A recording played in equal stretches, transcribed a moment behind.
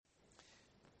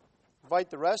invite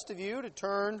the rest of you to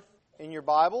turn in your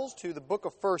Bibles to the book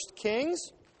of 1 Kings.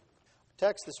 The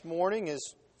text this morning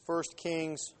is 1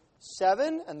 Kings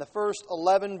 7 and the first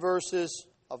 11 verses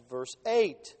of verse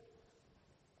 8.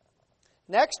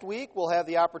 Next week we'll have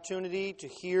the opportunity to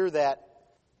hear that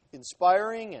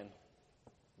inspiring and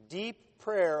deep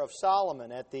prayer of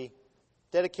Solomon at the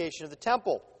dedication of the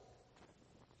temple.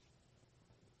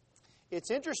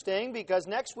 It's interesting because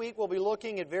next week we'll be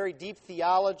looking at very deep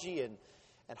theology and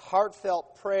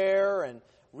heartfelt prayer and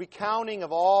recounting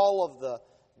of all of the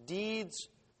deeds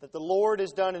that the Lord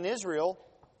has done in Israel.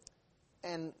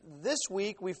 And this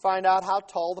week we find out how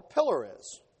tall the pillar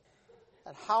is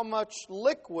and how much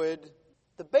liquid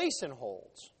the basin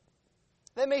holds.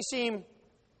 That may seem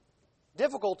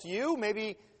difficult to you.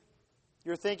 Maybe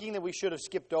you're thinking that we should have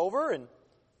skipped over, and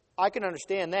I can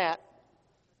understand that.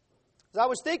 As I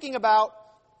was thinking about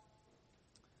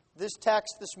this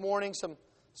text this morning,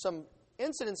 some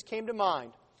incidents came to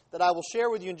mind that I will share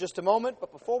with you in just a moment.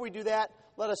 But before we do that,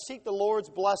 let us seek the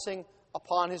Lord's blessing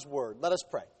upon His Word. Let us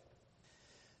pray.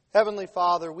 Heavenly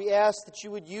Father, we ask that you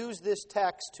would use this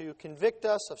text to convict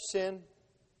us of sin,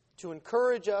 to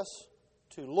encourage us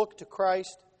to look to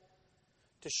Christ,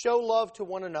 to show love to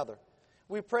one another.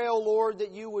 We pray, O Lord,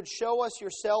 that you would show us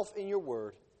yourself in your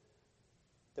Word,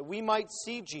 that we might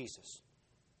see Jesus.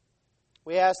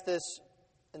 We ask this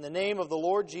in the name of the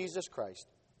Lord Jesus Christ.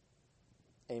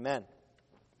 Amen.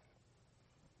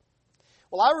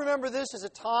 Well, I remember this as a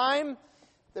time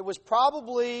that was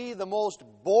probably the most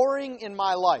boring in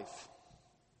my life.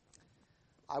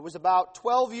 I was about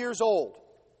 12 years old,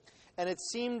 and it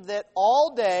seemed that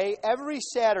all day, every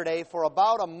Saturday for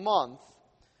about a month,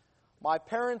 my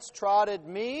parents trotted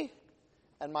me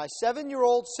and my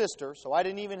 7-year-old sister, so I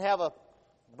didn't even have a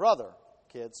brother,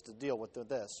 kids, to deal with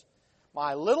this,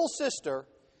 my little sister,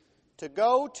 to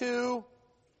go to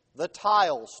the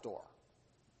tile store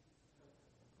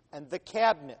and the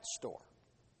cabinet store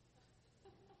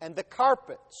and the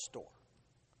carpet store.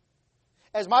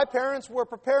 As my parents were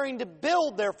preparing to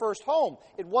build their first home,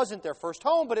 it wasn't their first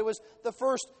home, but it was the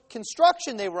first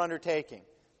construction they were undertaking.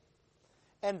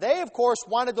 And they, of course,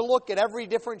 wanted to look at every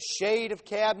different shade of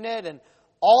cabinet and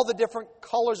all the different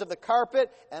colors of the carpet.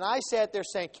 And I sat there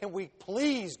saying, can we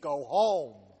please go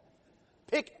home?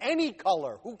 Pick any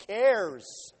color. Who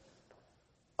cares?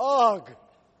 Ugh.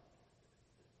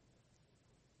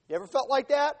 You ever felt like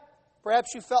that?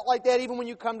 Perhaps you felt like that even when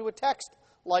you come to a text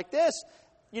like this.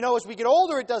 You know, as we get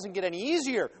older, it doesn't get any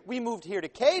easier. We moved here to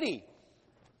Katy.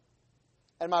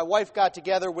 And my wife got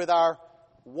together with our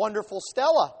wonderful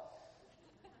Stella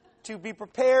to be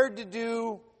prepared to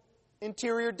do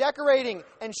interior decorating.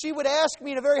 And she would ask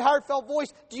me in a very heartfelt voice,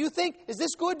 do you think, is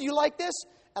this good? Do you like this?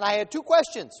 And I had two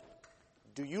questions.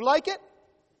 Do you like it?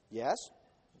 Yes.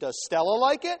 Does Stella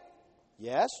like it?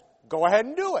 Yes. Go ahead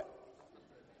and do it.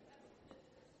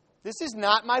 This is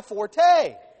not my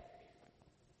forte.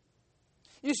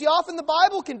 You see, often the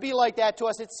Bible can be like that to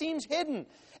us. It seems hidden.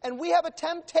 And we have a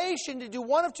temptation to do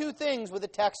one of two things with a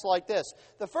text like this.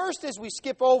 The first is we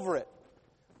skip over it.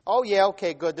 Oh, yeah,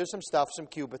 okay, good. There's some stuff, some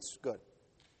cubits. Good.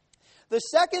 The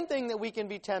second thing that we can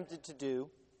be tempted to do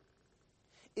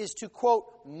is to,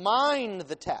 quote, mine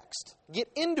the text, get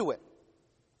into it,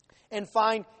 and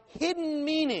find hidden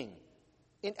meaning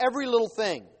in every little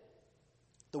thing.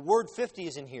 The word 50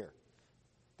 is in here.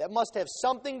 That must have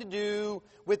something to do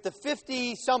with the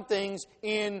 50-somethings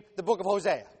in the book of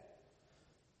Hosea.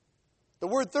 The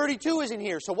word 32 is in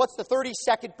here, so what's the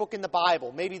 32nd book in the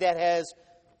Bible? Maybe that has...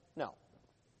 No.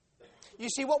 You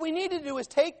see, what we need to do is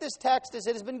take this text as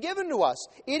it has been given to us.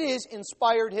 It is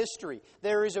inspired history.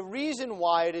 There is a reason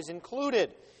why it is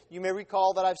included. You may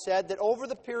recall that I've said that over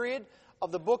the period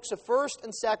of the books of 1st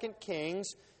and 2nd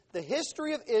Kings, the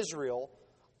history of Israel,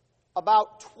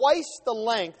 about twice the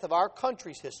length of our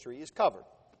country's history, is covered.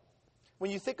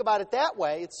 When you think about it that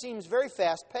way, it seems very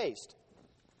fast-paced.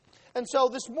 And so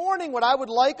this morning, what I would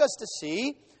like us to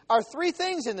see are three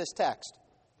things in this text.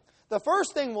 The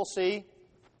first thing we'll see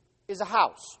is a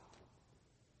house.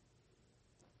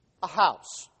 A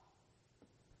house.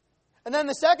 And then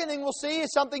the second thing we'll see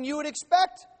is something you would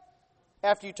expect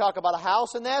after you talk about a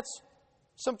house, and that's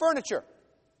some furniture.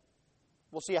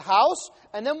 We'll see a house,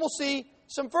 and then we'll see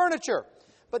some furniture.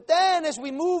 But then as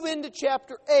we move into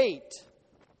chapter 8,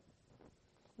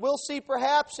 we'll see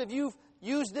perhaps, if you've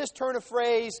used this turn of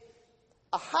phrase,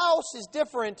 a house is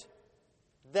different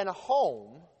than a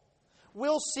home.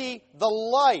 We'll see the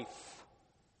life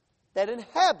that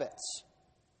inhabits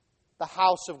the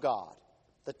house of God,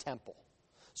 the temple.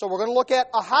 So we're going to look at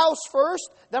a house first,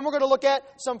 then we're going to look at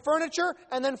some furniture,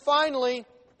 and then finally,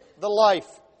 the life.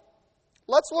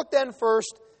 Let's look then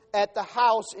first at the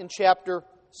house in chapter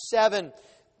 7.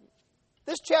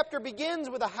 This chapter begins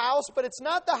with a house, but it's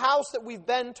not the house that we've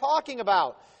been talking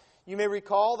about. You may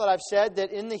recall that I've said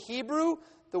that in the Hebrew,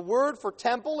 the word for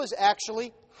temple is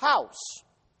actually house.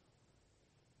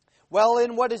 Well,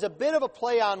 in what is a bit of a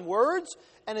play on words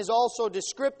and is also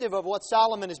descriptive of what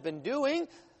Solomon has been doing,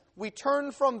 we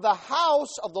turn from the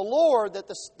house of the Lord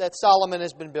that Solomon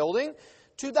has been building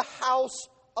to the house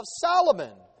of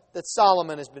Solomon that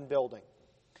Solomon has been building.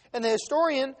 And the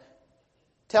historian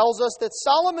tells us that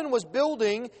Solomon was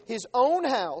building his own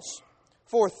house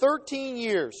for 13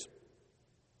 years.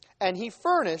 And he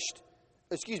finished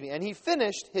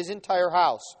his entire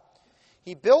house.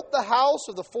 He built the house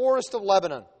of the forest of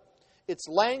Lebanon. Its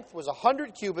length was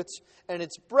 100 cubits, and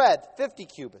its breadth 50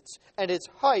 cubits, and its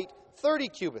height 30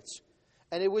 cubits.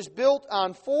 And it was built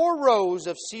on 4 rows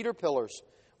of cedar pillars,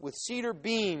 with cedar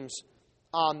beams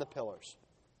on the pillars.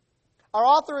 Our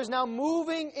author is now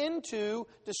moving into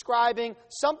describing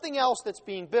something else that's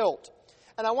being built.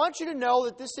 And I want you to know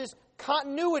that this is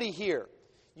continuity here.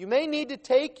 You may need to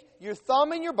take your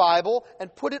thumb in your Bible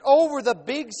and put it over the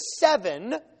big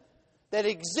 7 that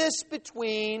exists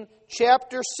between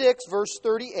chapter 6, verse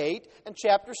 38, and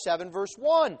chapter 7, verse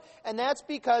 1. And that's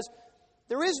because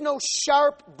there is no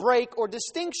sharp break or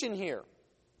distinction here.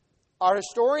 Our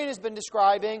historian has been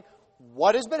describing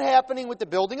what has been happening with the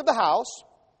building of the house.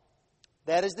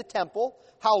 That is the temple,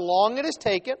 how long it has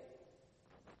taken.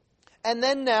 And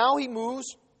then now he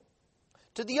moves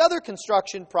to the other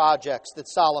construction projects that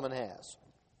Solomon has,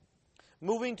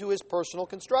 moving to his personal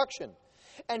construction.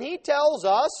 And he tells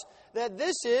us that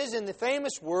this is, in the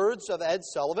famous words of Ed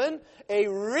Sullivan, a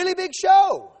really big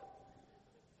show.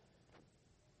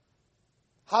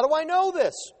 How do I know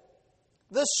this?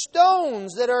 The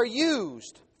stones that are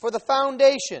used for the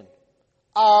foundation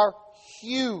are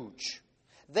huge.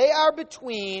 They are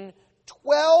between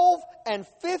 12 and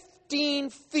 15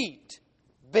 feet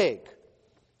big.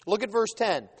 Look at verse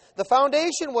 10. The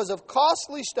foundation was of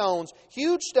costly stones,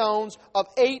 huge stones of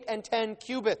 8 and 10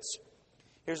 cubits.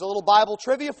 Here's a little Bible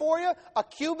trivia for you. A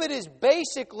cubit is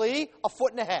basically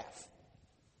 1.5 feet.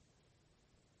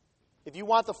 If you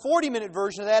want the 40-minute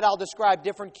version of that, I'll describe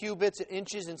different cubits in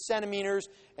inches and centimeters,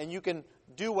 and you can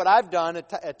do what I've done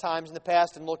at times in the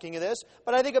past in looking at this.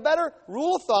 But I think a better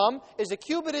rule of thumb is a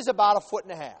cubit is about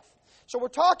 1.5 feet. So we're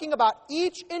talking about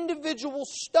each individual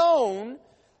stone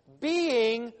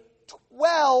being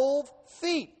 12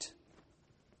 feet.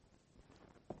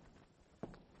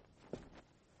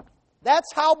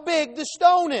 That's how big the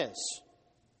stone is.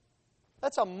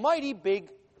 That's a mighty big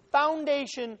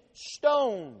foundation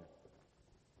stone.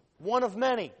 One of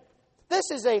many.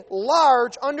 This is a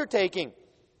large undertaking.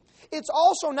 It's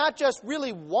also not just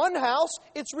really one house,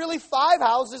 it's really 5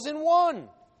 houses in one.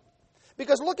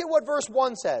 Because look at what verse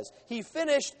 1 says. He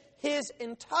finished his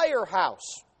entire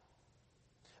house.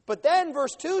 But then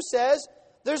verse 2 says,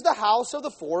 there's the house of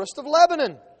the forest of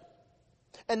Lebanon.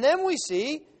 And then we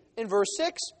see, in verse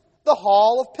 6, the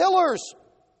hall of pillars.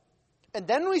 And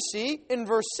then we see, in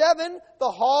verse 7, the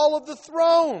hall of the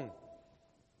throne.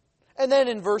 And then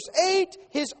in verse 8,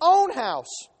 his own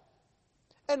house.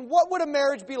 And what would a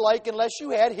marriage be like unless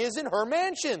you had his and her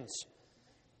mansions?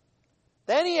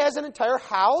 Then he has an entire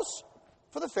house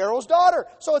for the Pharaoh's daughter.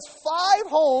 So it's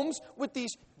 5 homes with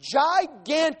these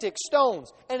gigantic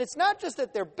stones. And it's not just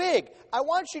that they're big. I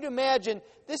want you to imagine,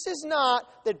 this is not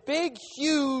that big,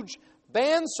 huge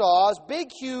bandsaws, big,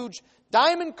 huge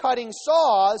diamond-cutting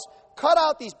saws cut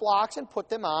out these blocks and put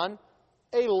them on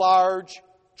a large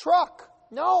truck.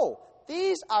 No,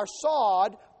 these are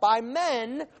sawed by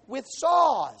men with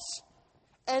saws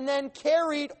and then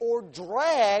carried or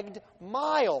dragged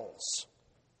miles.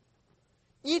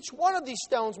 Each one of these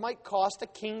stones might cost a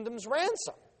kingdom's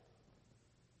ransom.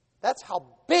 That's how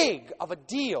big of a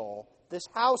deal this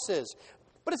house is.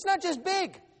 But it's not just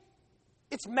big.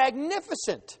 It's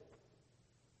magnificent.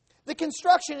 The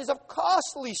construction is of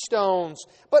costly stones.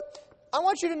 But I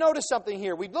want you to notice something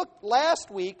here. We looked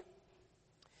last week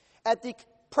at the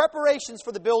preparations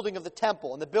for the building of the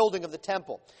temple and the building of the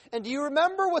temple. And do you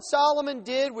remember what Solomon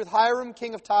did with Hiram,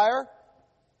 king of Tyre?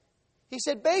 He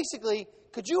said, basically,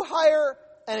 could you hire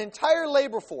an entire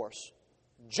labor force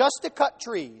just to cut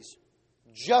trees,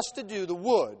 just to do the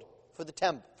wood for the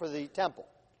temple?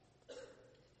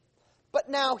 But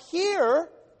now here,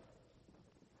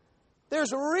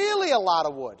 there's really a lot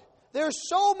of wood. There's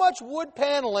so much wood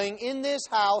paneling in this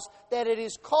house that it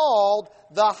is called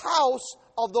the house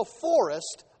of the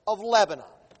forest of Lebanon.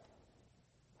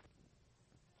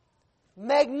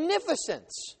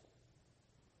 Magnificence.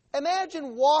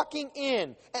 Imagine walking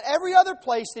in, and every other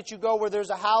place that you go where there's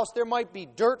a house, there might be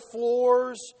dirt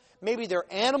floors, maybe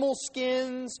they're animal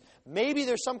skins, maybe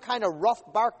there's some kind of rough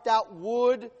barked out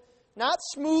wood, not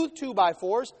smooth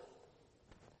 2x4s.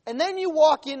 And then you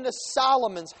walk into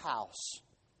Solomon's house,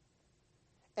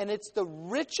 and it's the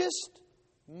richest,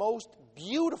 most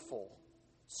beautiful,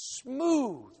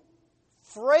 smooth,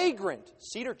 fragrant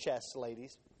cedar chests,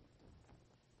 ladies,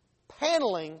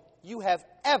 paneling you have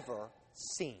ever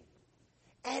seen.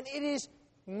 And it is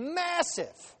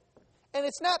massive. And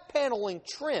it's not paneling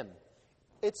trim.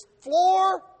 It's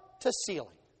floor to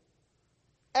ceiling.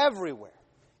 Everywhere.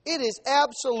 It is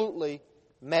absolutely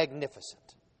magnificent.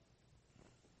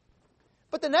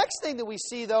 But the next thing that we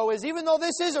see, though, is even though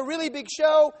this is a really big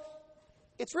show,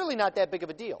 it's really not that big of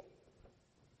a deal.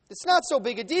 It's not so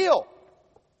big a deal.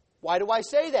 Why do I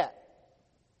say that?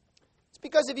 It's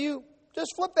because if you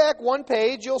just flip back one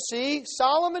page, you'll see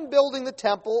Solomon building the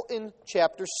temple in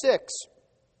chapter 6.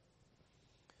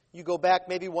 You go back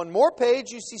maybe one more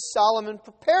page, you see Solomon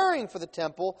preparing for the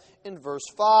temple in verse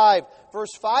 5.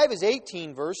 Verse 5 is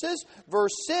 18 verses.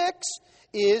 Verse 6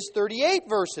 is 38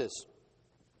 verses.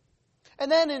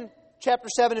 And then in chapter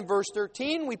 7 and verse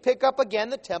 13, we pick up again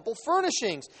the temple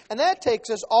furnishings. And that takes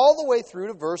us all the way through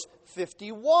to verse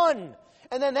 51.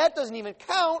 And then that doesn't even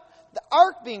count the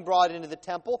ark being brought into the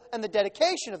temple and the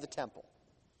dedication of the temple.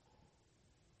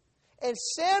 And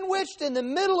sandwiched in the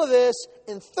middle of this,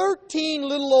 in 13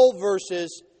 little old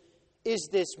verses, is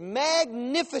this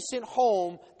magnificent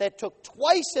home that took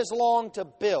twice as long to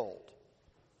build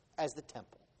as the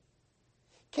temple.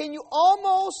 Can you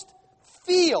almost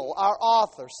feel our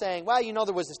author saying, well, you know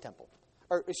there was this temple.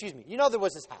 Or, excuse me, you know there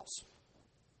was this house.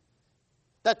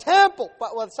 The temple.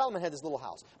 Well, Solomon had this little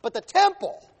house. But the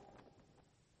temple.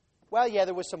 Well, yeah,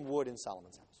 there was some wood in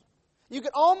Solomon's house. You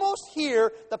can almost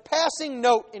hear the passing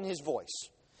note in his voice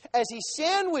as he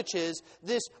sandwiches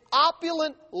this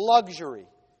opulent luxury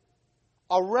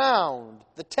around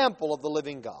the temple of the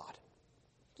living God.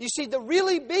 You see, the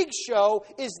really big show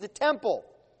is the temple.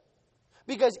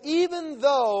 Because even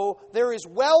though there is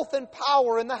wealth and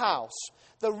power in the house,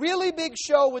 the really big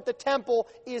show with the temple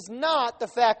is not the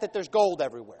fact that there's gold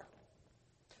everywhere.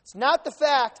 It's not the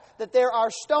fact that there are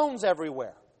stones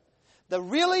everywhere. The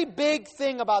really big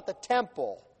thing about the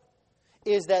temple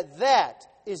is that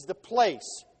is the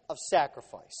place of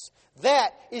sacrifice. That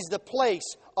is the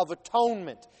place of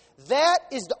atonement. That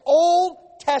is the Old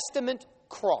Testament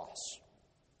cross.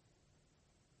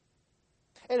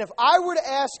 And if I were to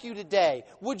ask you today,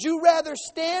 would you rather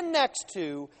stand next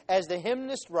to, as the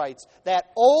hymnist writes,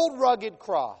 that old rugged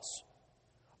cross,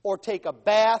 or take a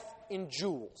bath in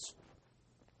jewels?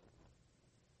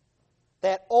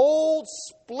 That old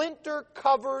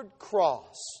splinter-covered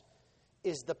cross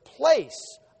is the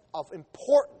place of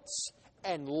importance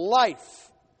and life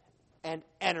and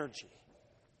energy.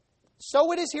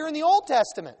 So it is here in the Old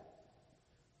Testament.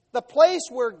 The place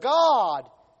where God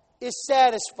is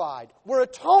satisfied, where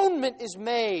atonement is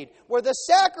made, where the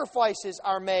sacrifices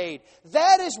are made.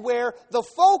 That is where the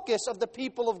focus of the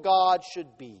people of God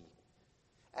should be.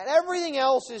 And everything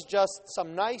else is just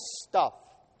some nice stuff,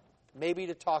 maybe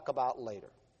to talk about later.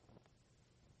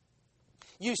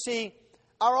 You see,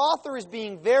 our author is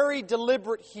being very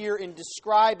deliberate here in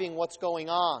describing what's going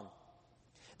on.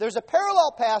 There's a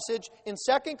parallel passage in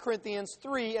 2 Corinthians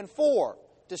 3 and 4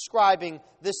 describing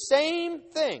the same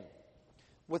thing,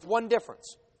 with one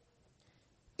difference.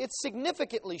 It's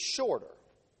significantly shorter.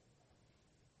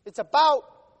 It's about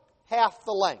half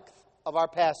the length of our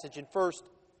passage in 1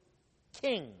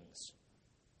 Kings.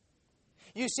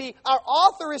 You see, our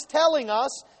author is telling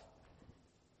us,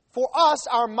 for us,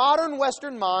 our modern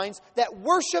Western minds, that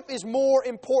worship is more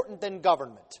important than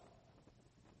government.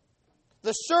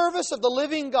 The service of the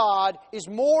living God is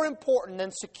more important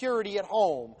than security at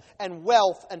home and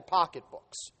wealth and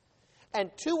pocketbooks. And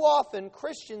too often,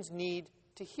 Christians need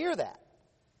to hear that,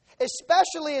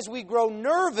 especially as we grow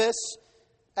nervous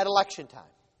at election time.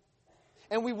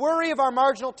 And we worry if our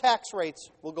marginal tax rates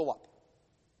will go up.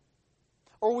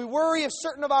 Or we worry if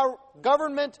certain of our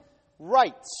government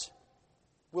rights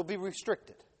will be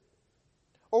restricted.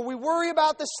 Or we worry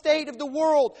about the state of the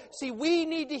world. See, we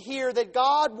need to hear that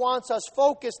God wants us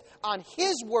focused on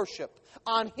His worship,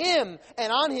 on Him,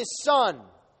 and on His Son,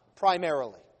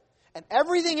 primarily. And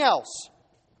everything else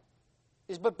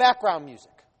is but background music.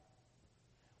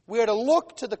 We are to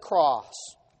look to the cross.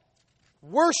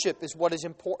 Worship is what is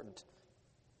important.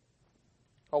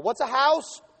 Well, what's a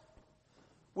house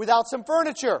without some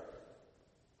furniture?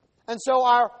 And so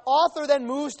our author then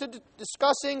moves to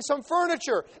discussing some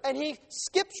furniture. And he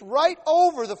skips right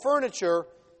over the furniture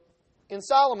in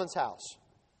Solomon's house.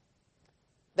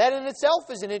 That in itself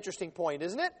is an interesting point,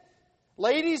 isn't it?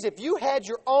 Ladies, if you had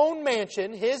your own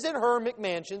mansion, his and her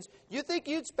McMansions, you think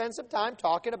you'd spend some time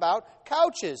talking about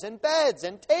couches and beds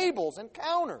and tables and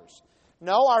counters.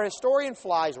 No, our historian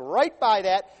flies right by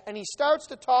that, and he starts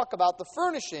to talk about the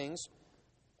furnishings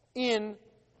in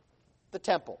the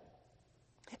temple.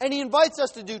 And he invites us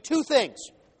to do two things.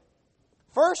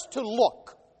 First, to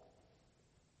look,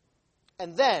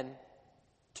 and then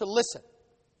to listen.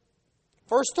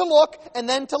 First to look, and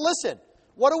then to listen.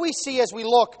 What do we see as we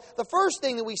look? The first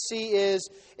thing that we see is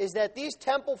that these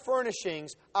temple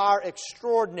furnishings are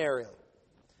extraordinary.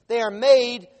 They are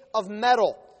made of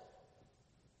metal.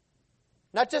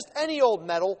 Not just any old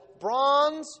metal,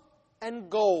 bronze and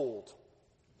gold.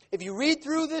 If you read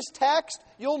through this text,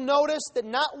 you'll notice that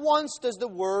not once does the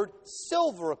word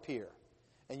silver appear.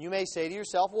 And you may say to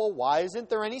yourself, well, why isn't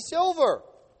there any silver?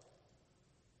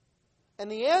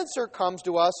 And the answer comes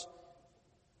to us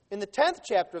in the 10th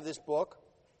chapter of this book,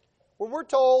 where we're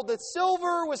told that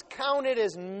silver was counted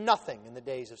as nothing in the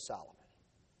days of Solomon.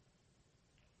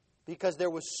 Because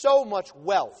there was so much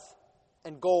wealth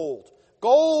and gold.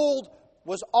 Gold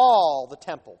was all the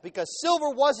temple, because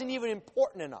silver wasn't even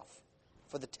important enough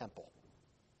for the temple.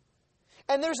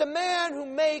 And there's a man who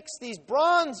makes these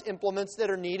bronze implements that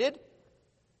are needed,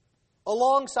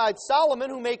 alongside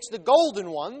Solomon, who makes the golden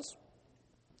ones.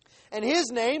 And his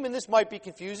name, and this might be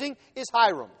confusing, is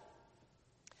Hiram.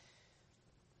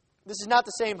 This is not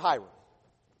the same Hiram.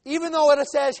 Even though it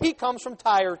says he comes from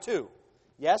Tyre too.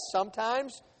 Yes,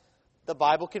 sometimes the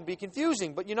Bible can be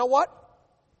confusing. But you know what?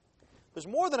 There's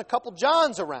more than a couple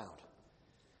Johns around.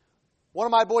 One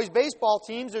of my boys' baseball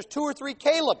teams, there's 2 or 3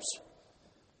 Calebs.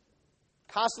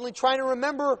 Constantly trying to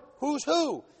remember who's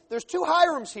who. There's 2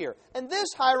 Hirams here. And this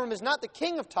Hiram is not the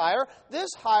king of Tyre. This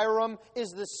Hiram is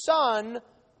the son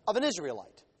of an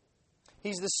Israelite.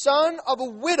 He's the son of a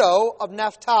widow of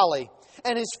Naphtali.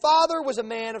 And his father was a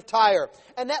man of Tyre.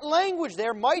 And that language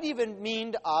there might even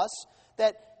mean to us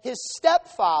that his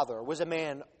stepfather was a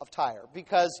man of Tyre,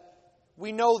 because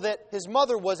we know that his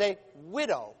mother was a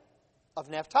widow of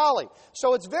Naphtali.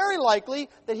 So it's very likely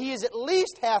that he is at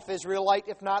least half Israelite,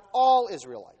 if not all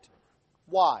Israelite.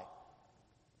 Why?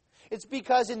 It's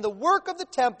because in the work of the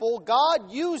temple,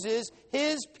 God uses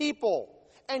His people.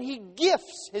 And He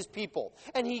gifts His people.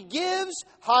 And He gives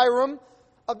Hiram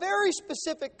a very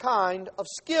specific kind of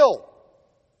skill.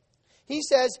 He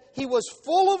says he was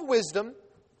full of wisdom,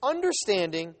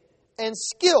 understanding, and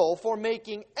skill for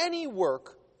making any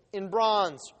work in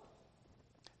bronze.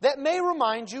 That may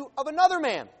remind you of another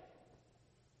man.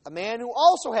 A man who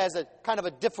also has a kind of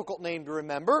a difficult name to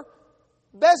remember,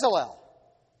 Bezalel.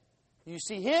 You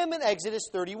see him in Exodus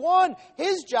 31.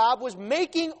 His job was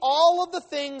making all of the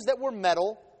things that were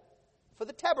metal for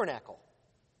the tabernacle.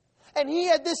 And he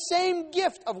had this same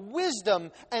gift of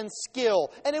wisdom and skill.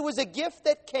 And it was a gift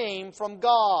that came from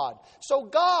God. So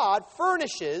God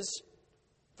furnishes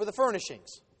for the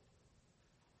furnishings.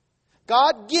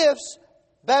 God gifts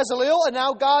Bezalel, and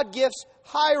now God gifts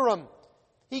Hiram.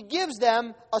 He gives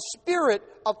them a spirit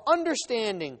of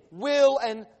understanding,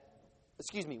 wisdom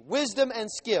and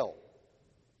skill.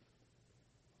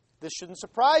 This shouldn't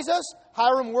surprise us.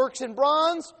 Hiram works in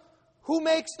bronze. Who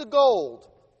makes the gold?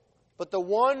 But the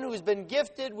one who's been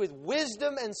gifted with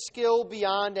wisdom and skill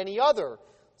beyond any other,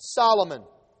 Solomon.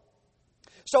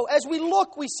 So as we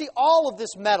look, we see all of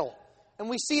this metal, and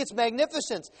we see its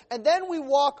magnificence. And then we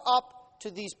walk up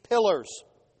to these pillars.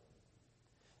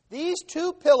 These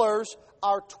 2 pillars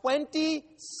are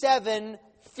 27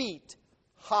 feet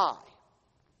high.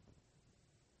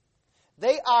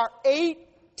 They are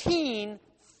 18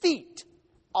 feet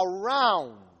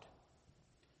around.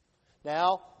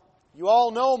 Now, you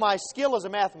all know my skill as a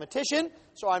mathematician,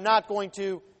 so I'm not going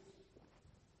to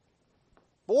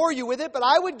bore you with it, but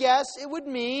I would guess it would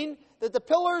mean that the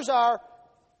pillars are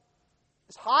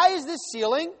as high as this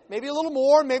ceiling, maybe a little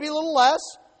more, maybe a little less,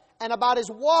 and about as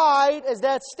wide as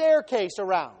that staircase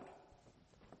around.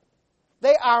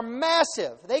 They are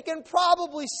massive. They can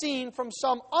probably be seen from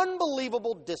some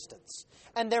unbelievable distance.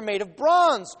 And they're made of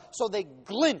bronze, so they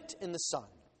glint in the sun.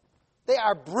 They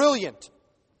are brilliant.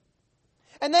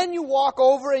 And then you walk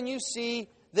over and you see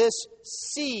this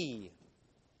sea.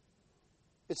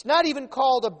 It's not even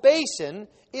called a basin.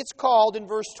 It's called, in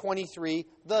verse 23,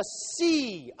 the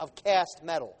sea of cast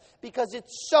metal, because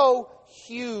it's so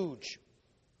huge.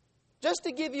 Just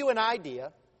to give you an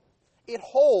idea, it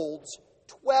holds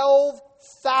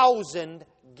 12,000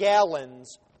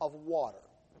 gallons of water.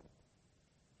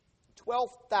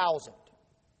 12,000.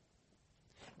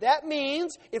 That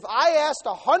means if I asked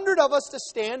 100 of us to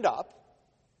stand up,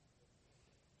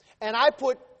 and I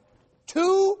put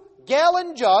 2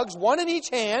 gallon jugs, one in each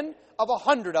hand, of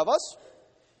 100 of us,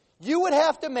 you would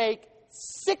have to make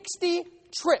 60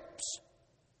 trips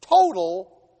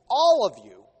total, all of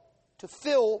you, to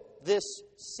fill this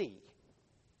sea.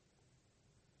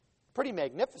 Pretty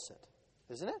magnificent,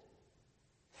 isn't it?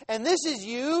 And this is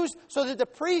used so that the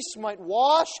priests might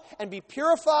wash and be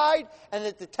purified and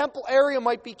that the temple area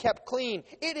might be kept clean.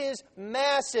 It is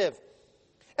massive.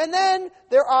 And then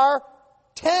there are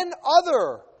 10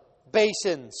 other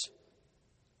basins.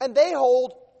 And they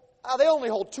only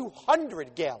hold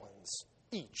 200 gallons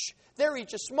each. They're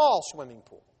each a small swimming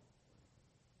pool.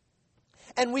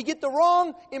 And we get the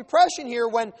wrong impression here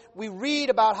when we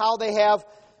read about how they have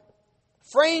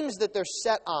frames that they're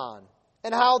set on,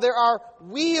 and how there are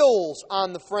wheels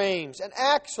on the frames and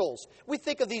axles. We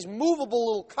think of these movable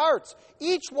little carts.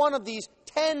 Each one of these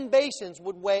 10 basins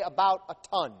would weigh about a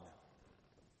ton.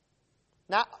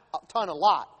 Not a ton a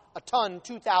lot. A ton,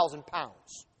 2,000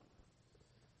 pounds.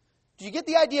 Do you get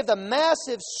the idea of the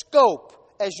massive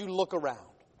scope as you look around?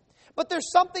 But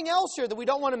there's something else here that we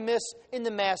don't want to miss in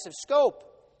the massive scope.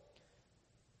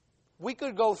 We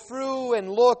could go through and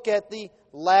look at the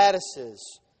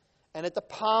lattices, and at the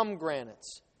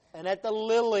pomegranates, and at the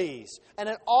lilies, and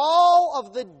at all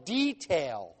of the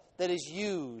detail that is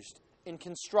used in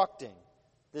constructing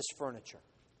this furniture.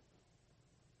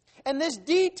 And this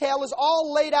detail is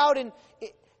all laid out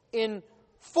in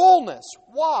fullness.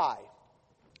 Why?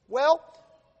 Well,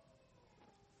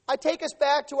 I take us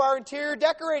back to our interior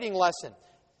decorating lesson.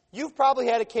 You've probably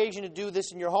had occasion to do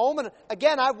this in your home, and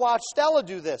again, I've watched Stella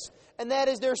do this. And that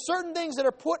is, there are certain things that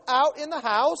are put out in the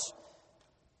house,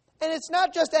 and it's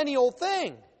not just any old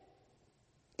thing.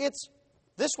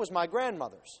 This was my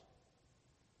grandmother's.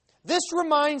 This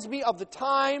reminds me of the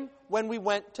time when we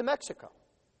went to Mexico.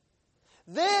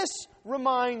 This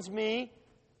reminds me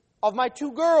of my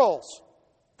 2 girls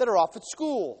that are off at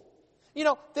school. You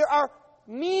know, there are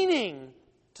meaning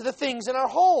to the things in our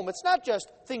home. It's not just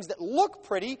things that look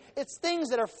pretty, it's things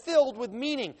that are filled with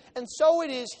meaning. And so it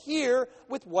is here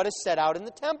with what is set out in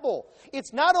the temple.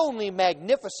 It's not only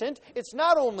magnificent, it's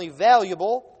not only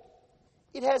valuable,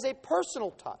 it has a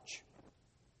personal touch.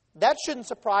 That shouldn't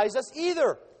surprise us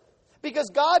either, because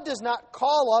God does not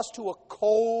call us to a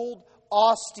cold,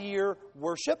 austere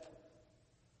worship.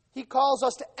 He calls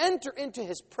us to enter into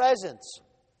His presence,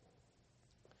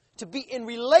 to be in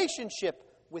relationship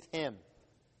with Him.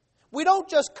 We don't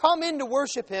just come in to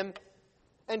worship Him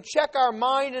and check our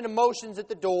mind and emotions at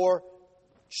the door,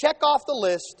 check off the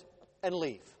list, and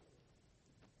leave.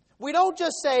 We don't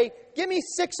just say, give me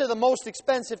 6 of the most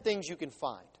expensive things you can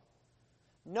find.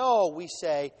 No, we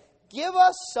say, give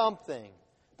us something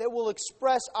that will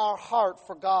express our heart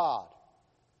for God,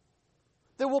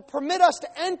 that will permit us to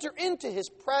enter into His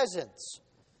presence.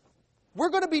 We're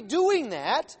going to be doing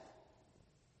that.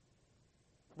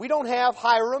 We don't have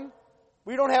Hiram.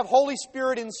 We don't have Holy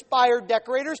Spirit-inspired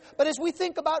decorators. But as we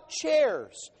think about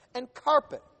chairs and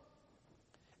carpet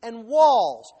and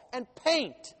walls and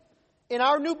paint in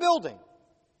our new building,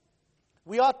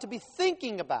 we ought to be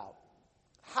thinking about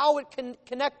how it can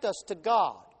connect us to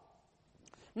God.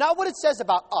 Not what it says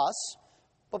about us,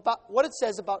 but about what it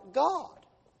says about God.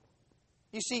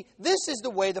 You see, this is the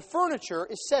way the furniture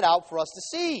is set out for us to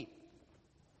see.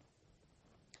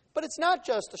 But it's not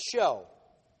just a show.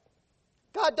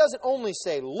 God doesn't only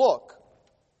say, look.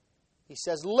 He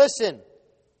says, listen.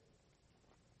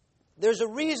 There's a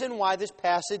reason why this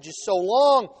passage is so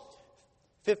long,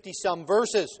 50-some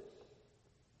verses.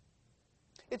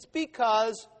 It's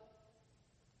because,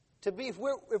 if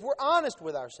we're honest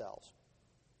with ourselves,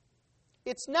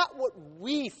 it's not what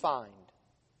we find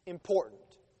important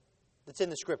that's in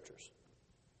the Scriptures.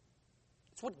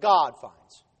 It's what God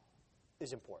finds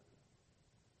is important.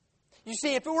 You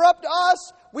see, if it were up to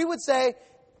us, we would say,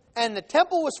 and the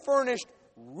temple was furnished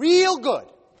real good,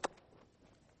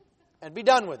 and be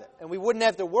done with it. And we wouldn't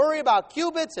have to worry about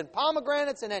cubits and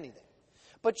pomegranates and anything.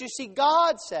 But you see,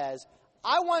 God says,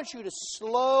 I want you to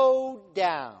slow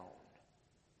down.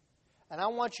 And I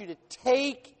want you to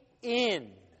take in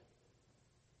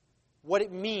what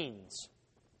it means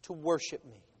to worship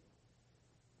me.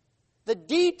 The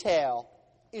detail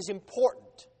is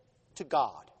important to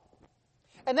God.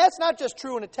 And that's not just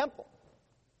true in a temple.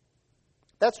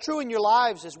 That's true in your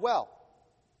lives as well.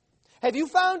 Have you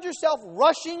found yourself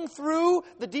rushing through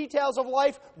the details of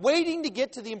life, waiting to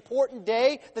get to the important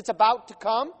day that's about to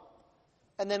come,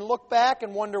 and then look back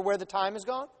and wonder where the time has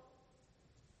gone?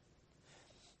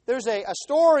 There's a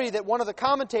story that one of the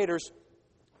commentators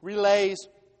relays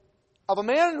of a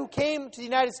man who came to the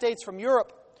United States from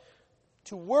Europe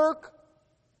to work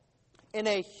in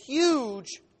a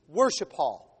huge worship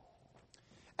hall.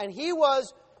 And he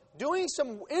was doing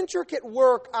some intricate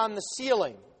work on the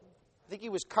ceiling. think he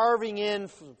was carving in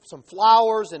some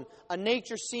flowers and a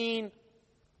nature scene.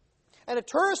 And a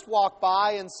tourist walked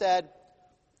by and said,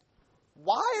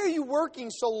 "Why are you working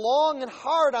so long and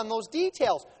hard on those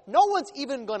details? No one's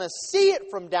even going to see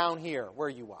it from down here where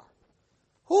you are.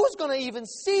 Who's going to even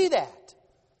see that?"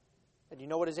 And you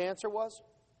know what his answer was?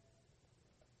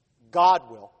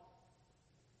 God will.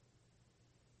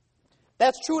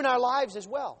 That's true in our lives as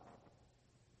well.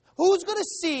 Who's going to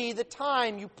see the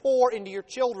time you pour into your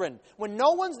children when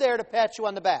no one's there to pat you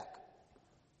on the back?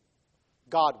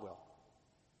 God will.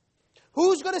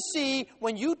 Who's going to see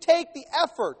when you take the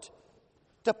effort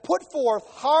to put forth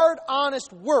hard,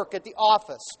 honest work at the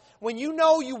office when you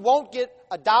know you won't get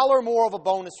 $1 more of a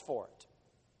bonus for it?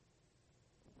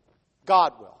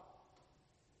 God will.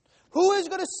 Who is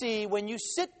going to see when you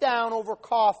sit down over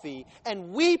coffee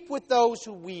and weep with those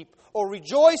who weep or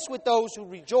rejoice with those who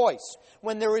rejoice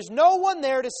when there is no one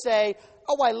there to say,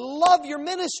 "Oh, I love your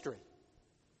ministry"?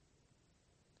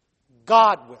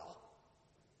 God will.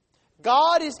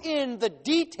 God is in the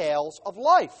details of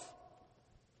life,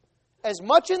 as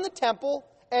much in the temple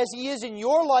as He is in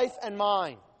your life and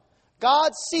mine.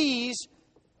 God sees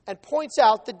and points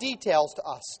out the details to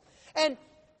us. And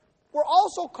we're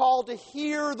also called to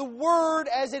hear the Word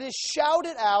as it is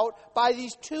shouted out by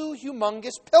these two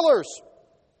humongous pillars.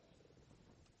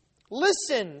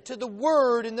 Listen to the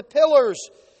Word in the pillars.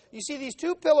 You see these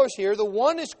two pillars here. The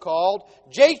one is called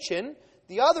Jachin.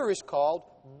 The other is called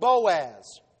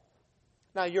Boaz.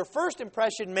 Now, your first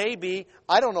impression may be,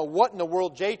 I don't know what in the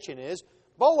world Jachin is.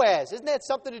 Boaz, isn't that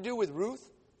something to do with Ruth?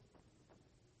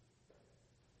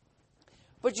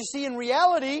 But you see, in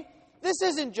reality, this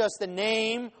isn't just the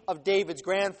name of David's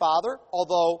grandfather,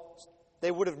 although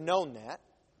they would have known that.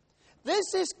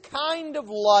 This is kind of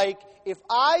like if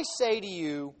I say to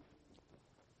you,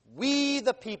 "We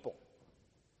the people."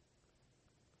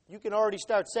 You can already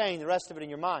start saying the rest of it in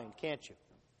your mind, can't you?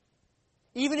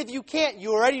 Even if you can't,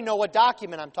 you already know what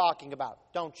document I'm talking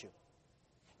about, don't you?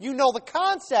 You know the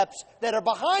concepts that are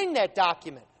behind that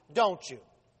document, don't you?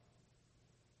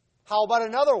 How about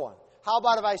another one? How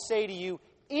about if I say to you,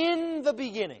 "In the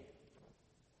beginning"?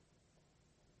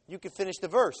 You can finish the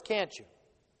verse, can't you?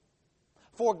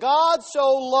 "For God so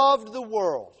loved the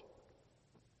world."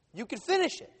 You can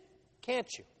finish it, can't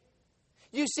you?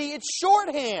 You see, it's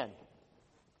shorthand.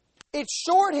 It's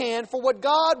shorthand for what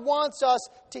God wants us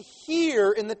to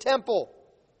hear in the temple.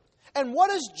 And what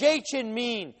does Jachin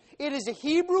mean? It is a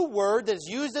Hebrew word that is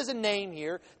used as a name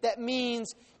here that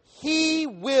means He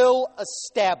will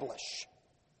establish.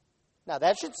 Now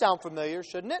that should sound familiar,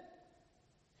 shouldn't it?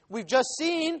 We've just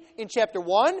seen in chapter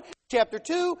 1, chapter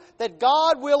 2, that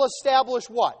God will establish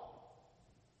what?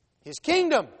 His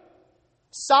kingdom.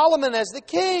 Solomon as the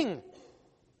king.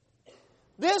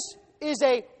 This is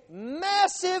a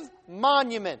massive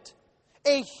monument,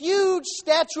 a huge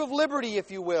Statue of Liberty, if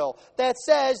you will, that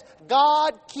says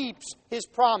God keeps His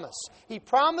promise. He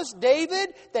promised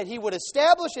David that He would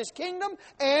establish His kingdom,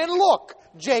 and look,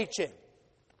 Jachin.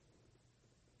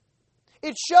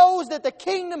 It shows that the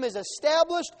kingdom is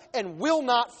established and will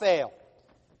not fail.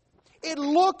 It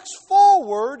looks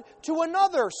forward to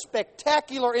another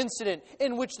spectacular incident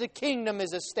in which the kingdom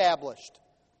is established.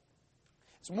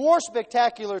 It's more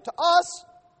spectacular to us,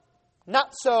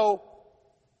 not so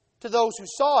to those who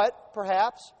saw it,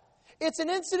 perhaps. It's an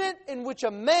incident in which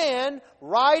a man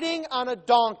riding on a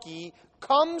donkey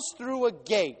comes through a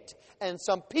gate, and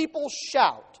some people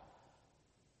shout,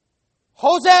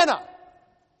 "Hosanna!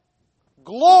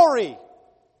 Glory!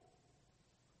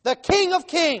 The King of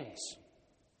Kings!"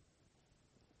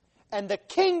 And the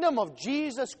kingdom of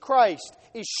Jesus Christ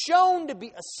is shown to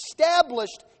be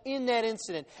established in that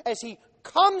incident as He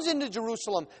comes into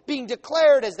Jerusalem, being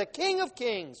declared as the King of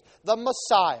Kings, the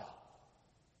Messiah.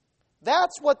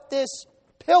 That's what this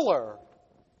pillar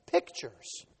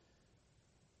pictures.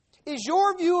 Is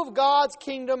your view of God's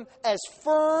kingdom as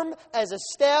firm, as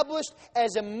established,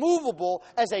 as immovable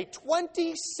as a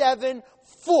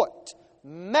 27-foot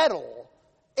metal,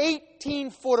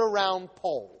 18-foot around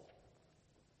pole?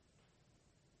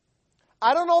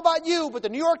 I don't know about you, but the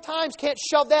New York Times can't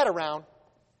shove that around.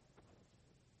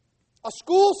 A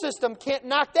school system can't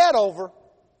knock that over.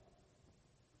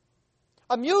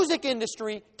 A music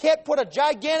industry can't put a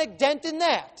gigantic dent in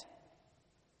that.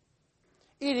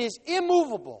 It is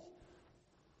immovable,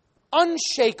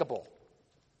 unshakable.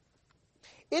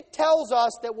 It tells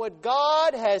us that what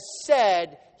God has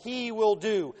said, He will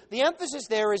do. The emphasis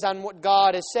there is on what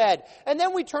God has said. And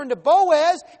then we turn to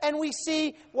Boaz, and we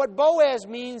see what Boaz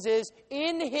means is,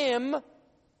 in him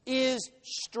is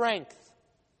strength.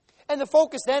 And the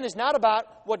focus then is not about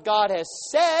what God has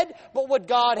said, but what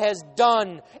God has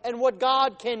done and what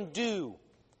God can do.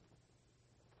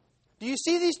 Do you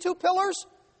see these two pillars?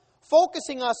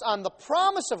 Focusing us on the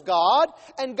promise of God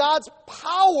and God's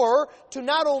power to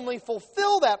not only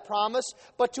fulfill that promise,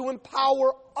 but to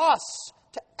empower us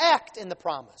to act in the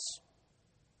promise.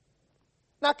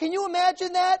 Now, can you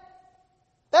imagine that?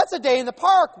 That's a day in the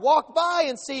park. Walk by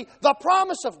and see the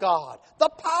promise of God, the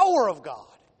power of God.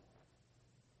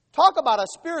 Talk about a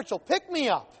spiritual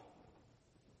pick-me-up.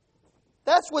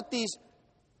 That's what these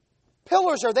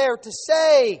pillars are there to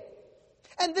say.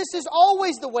 And this is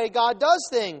always the way God does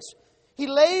things. He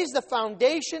lays the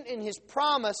foundation in His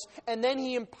promise, and then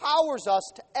He empowers us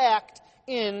to act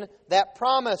in that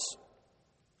promise.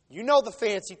 You know the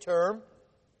fancy term,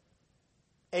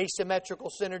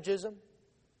 asymmetrical synergism.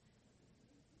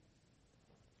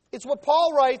 It's what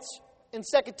Paul writes in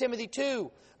 2 Timothy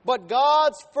 2. But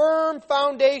God's firm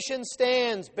foundation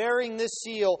stands, bearing this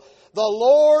seal: the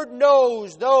Lord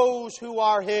knows those who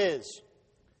are His.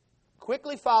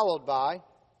 Quickly followed by,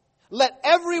 let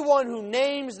everyone who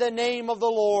names the name of the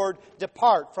Lord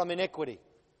depart from iniquity.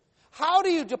 How do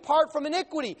you depart from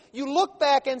iniquity? You look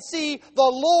back and see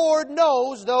the Lord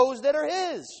knows those that are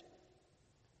His.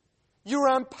 You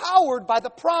are empowered by the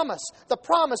promise. The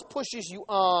promise pushes you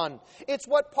on. It's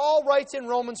what Paul writes in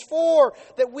Romans 4,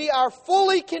 that we are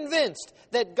fully convinced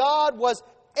that God was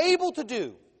able to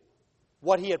do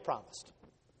what He had promised.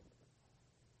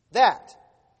 That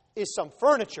is some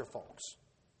furniture, folks.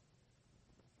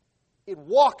 It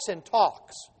walks and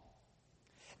talks.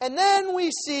 And then we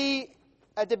see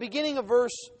at the beginning of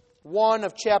verse 1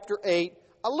 of chapter 8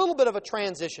 a little bit of a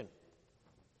transition.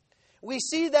 We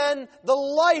see then the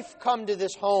life come to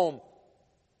this home.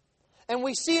 And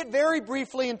we see it very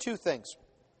briefly in two things.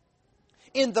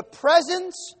 In the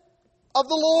presence of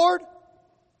the Lord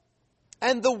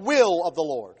and the will of the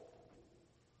Lord.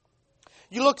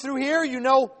 You look through here, you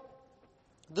know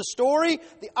the story.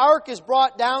 The ark is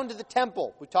brought down to the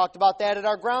temple. We talked about that at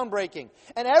our groundbreaking.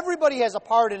 And everybody has a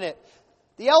part in it.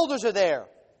 The elders are there.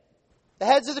 The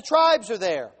heads of the tribes are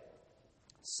there.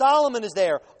 Solomon is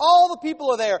there. All the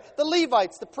people are there. The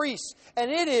Levites, the priests.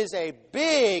 And it is a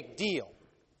big deal.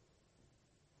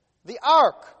 The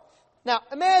ark. Now,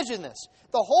 imagine this.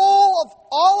 The whole of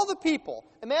all of the people.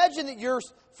 Imagine that you're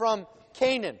from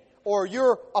Canaan or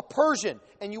you're a Persian.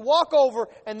 And you walk over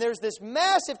and there's this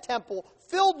massive temple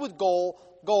filled with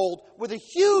gold with a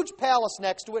huge palace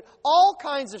next to it. All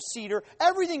kinds of cedar.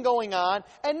 Everything going on.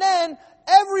 And then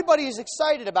everybody is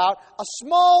excited about a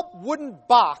small wooden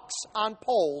box on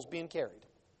poles being carried.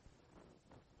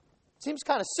 Seems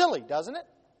kind of silly, doesn't it?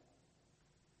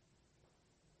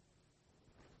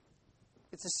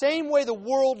 It's the same way the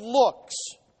world looks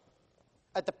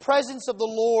at the presence of the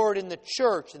Lord in the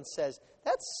church and says,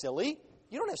 that's silly.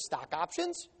 You don't have stock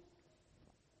options.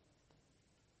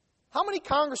 How many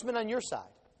congressmen on your side?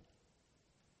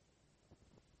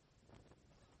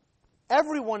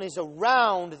 Everyone is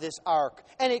around this ark.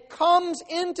 And it comes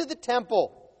into the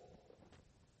temple.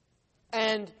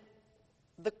 And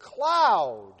the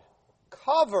cloud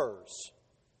covers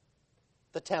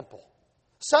the temple,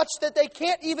 such that they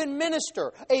can't even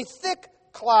minister. A thick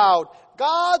cloud.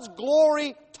 God's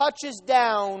glory touches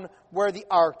down where the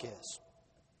ark is.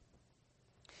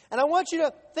 And I want you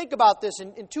to think about this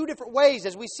in two different ways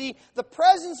as we see the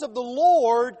presence of the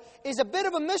Lord is a bit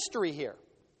of a mystery here.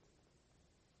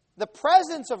 The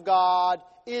presence of God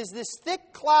is this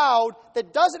thick cloud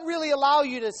that doesn't really allow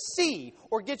you to see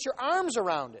or get your arms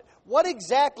around it. What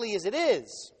exactly is it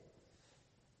is?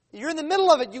 You're in the middle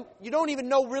of it, you don't even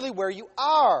know really where you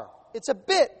are. It's a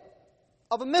bit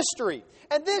of a mystery.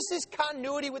 And this is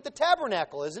continuity with the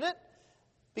tabernacle, isn't it?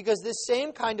 Because this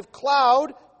same kind of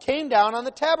cloud came down on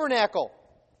the tabernacle.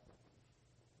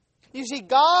 You see,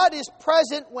 God is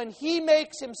present when He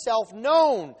makes Himself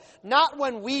known, not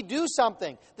when we do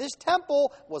something. This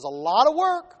temple was a lot of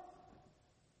work,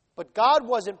 but God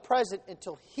wasn't present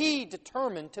until He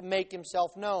determined to make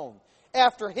Himself known,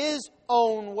 after His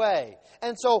own way.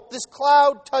 And so this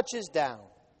cloud touches down.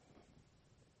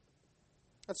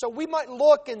 And so we might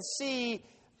look and see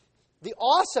the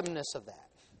awesomeness of that,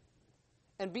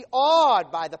 and be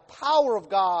awed by the power of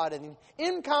God and the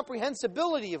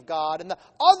incomprehensibility of God and the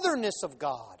otherness of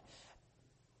God.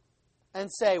 And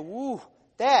say, woo,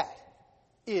 that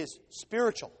is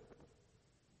spiritual.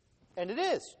 And it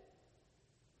is.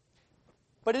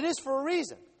 But it is for a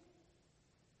reason.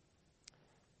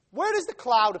 Where does the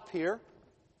cloud appear?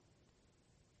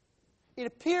 It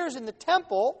appears in the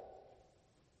temple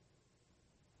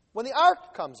when the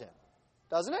ark comes in,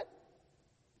 doesn't it?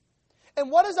 And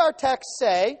what does our text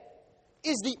say?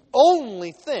 is the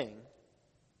only thing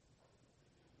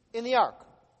in the ark.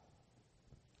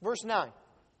 Verse 9.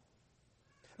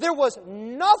 There was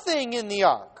nothing in the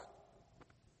ark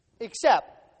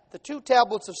except the 2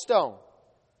 tablets of stone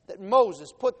that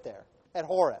Moses put there at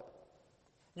Horeb.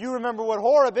 You remember what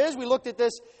Horeb is. We looked at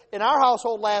this in our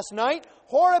household last night.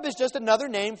 Horeb is just another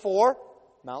name for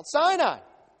Mount Sinai.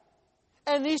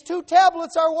 And these 2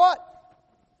 tablets are what?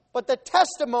 But the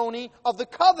testimony of the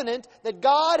covenant that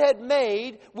God had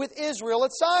made with Israel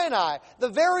at Sinai. The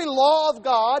very law of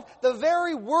God, the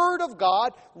very word of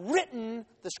God, written,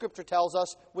 the Scripture tells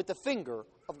us, with the finger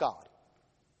of God.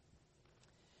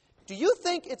 Do you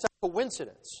think it's a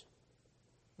coincidence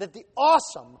that the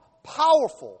awesome,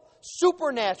 powerful,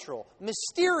 supernatural,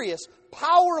 mysterious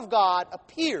power of God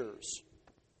appears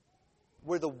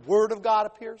where the Word of God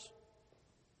appears?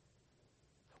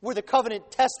 Where the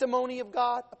covenant testimony of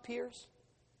God appears?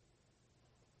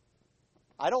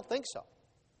 I don't think so.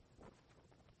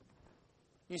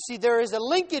 You see, there is a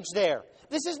linkage there.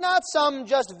 This is not some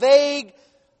just vague,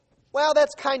 well,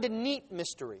 that's kind of neat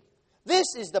mystery. This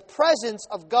is the presence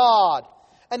of God,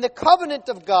 and the covenant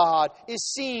of God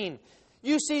is seen.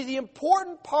 You see, the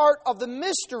important part of the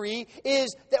mystery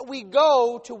is that we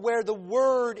go to where the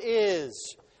Word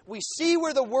is. We see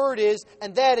where the Word is,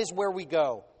 and that is where we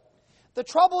go. The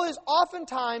trouble is,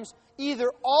 oftentimes, either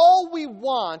all we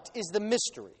want is the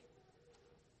mystery.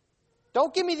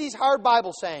 Don't give me these hard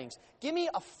Bible sayings. Give me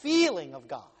a feeling of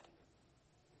God.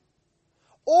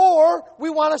 Or we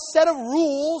want a set of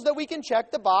rules that we can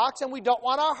check the box, and we don't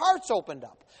want our hearts opened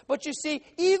up. But you see,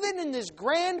 even in this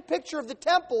grand picture of the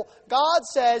temple, God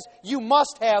says, you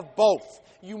must have both.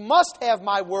 You must have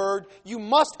my word. You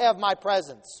must have my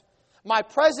presence. My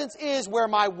presence is where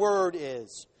my word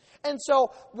is. And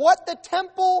so, what the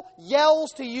temple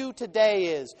yells to you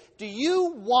today is, do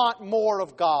you want more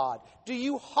of God? Do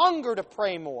you hunger to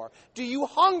pray more? Do you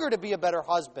hunger to be a better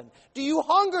husband? Do you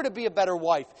hunger to be a better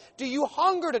wife? Do you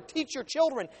hunger to teach your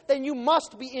children? Then you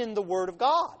must be in the Word of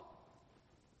God.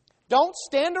 Don't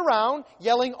stand around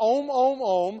yelling, Om, Om,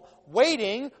 Om,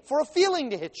 waiting for a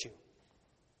feeling to hit you.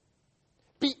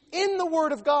 Be in the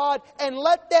Word of God and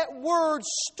let that Word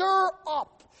stir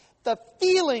up the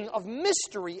feeling of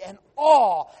mystery and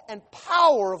awe and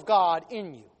power of God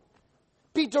in you.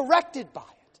 Be directed by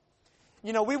it.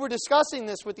 You know, we were discussing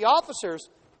this with the officers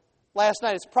last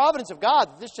night. It's providence of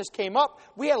God. This just came up.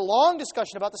 We had a long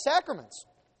discussion about the sacraments.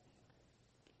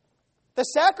 The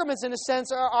sacraments, in a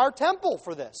sense, are our temple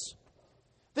for this.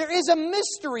 There is a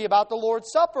mystery about the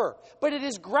Lord's Supper, but it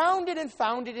is grounded and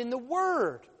founded in the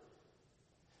Word.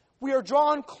 We are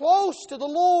drawn close to the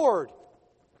Lord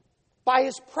by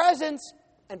His presence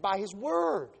and by His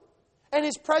Word. And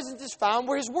His presence is found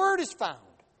where His Word is found.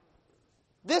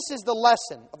 This is the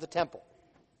lesson of the temple.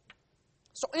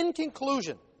 So in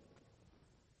conclusion,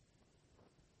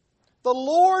 the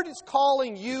Lord is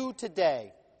calling you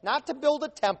today not to build a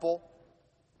temple.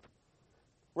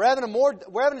 We're having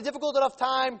a difficult enough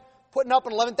time putting up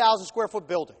an 11,000 square foot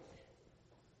building.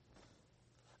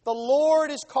 The Lord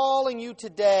is calling you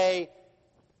today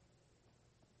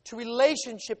to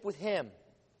relationship with Him,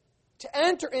 to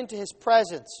enter into His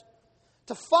presence,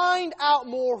 to find out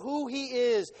more who He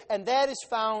is, and that is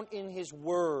found in His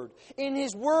Word. In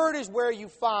His Word is where you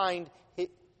find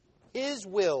His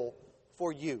will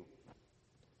for you.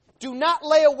 Do not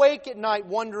lay awake at night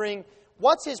wondering,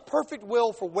 what's His perfect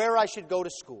will for where I should go to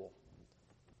school?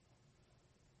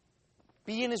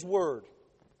 Be in His Word.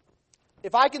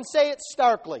 If I can say it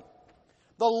starkly,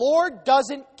 the Lord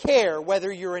doesn't care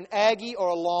whether you're an Aggie or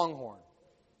a Longhorn.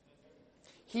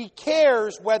 He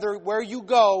cares whether where you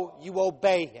go, you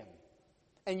obey Him.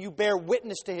 And you bear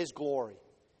witness to His glory.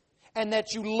 And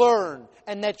that you learn,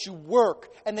 and that you work,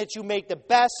 and that you make the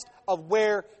best of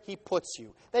where He puts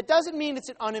you. That doesn't mean it's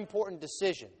an unimportant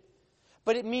decision.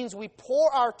 But it means we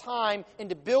pour our time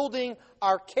into building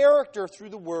our character through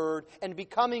the Word and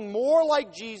becoming more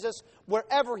like Jesus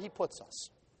wherever He puts us.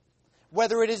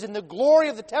 Whether it is in the glory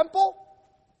of the temple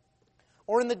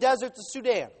or in the deserts of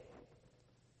Sudan.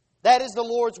 That is the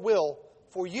Lord's will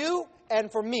for you and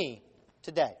for me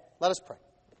today. Let us pray.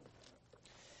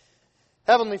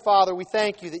 Heavenly Father, we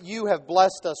thank You that You have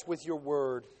blessed us with Your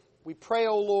Word. We pray,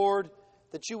 O Lord,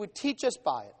 that You would teach us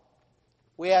by it.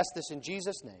 We ask this in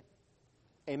Jesus' name.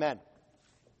 Amen.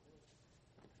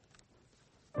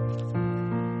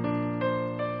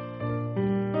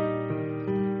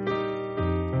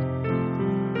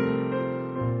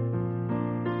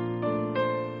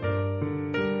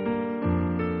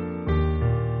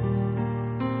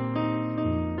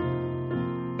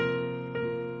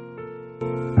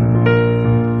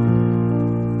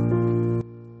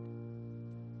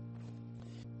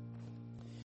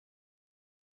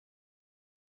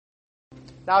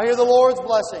 Now hear the Lord's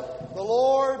blessing. The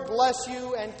Lord bless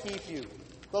you and keep you.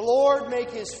 The Lord make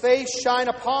His face shine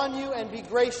upon you and be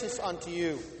gracious unto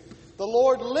you. The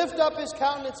Lord lift up His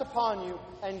countenance upon you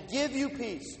and give you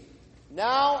peace,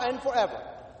 now and forever.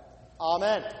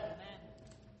 Amen.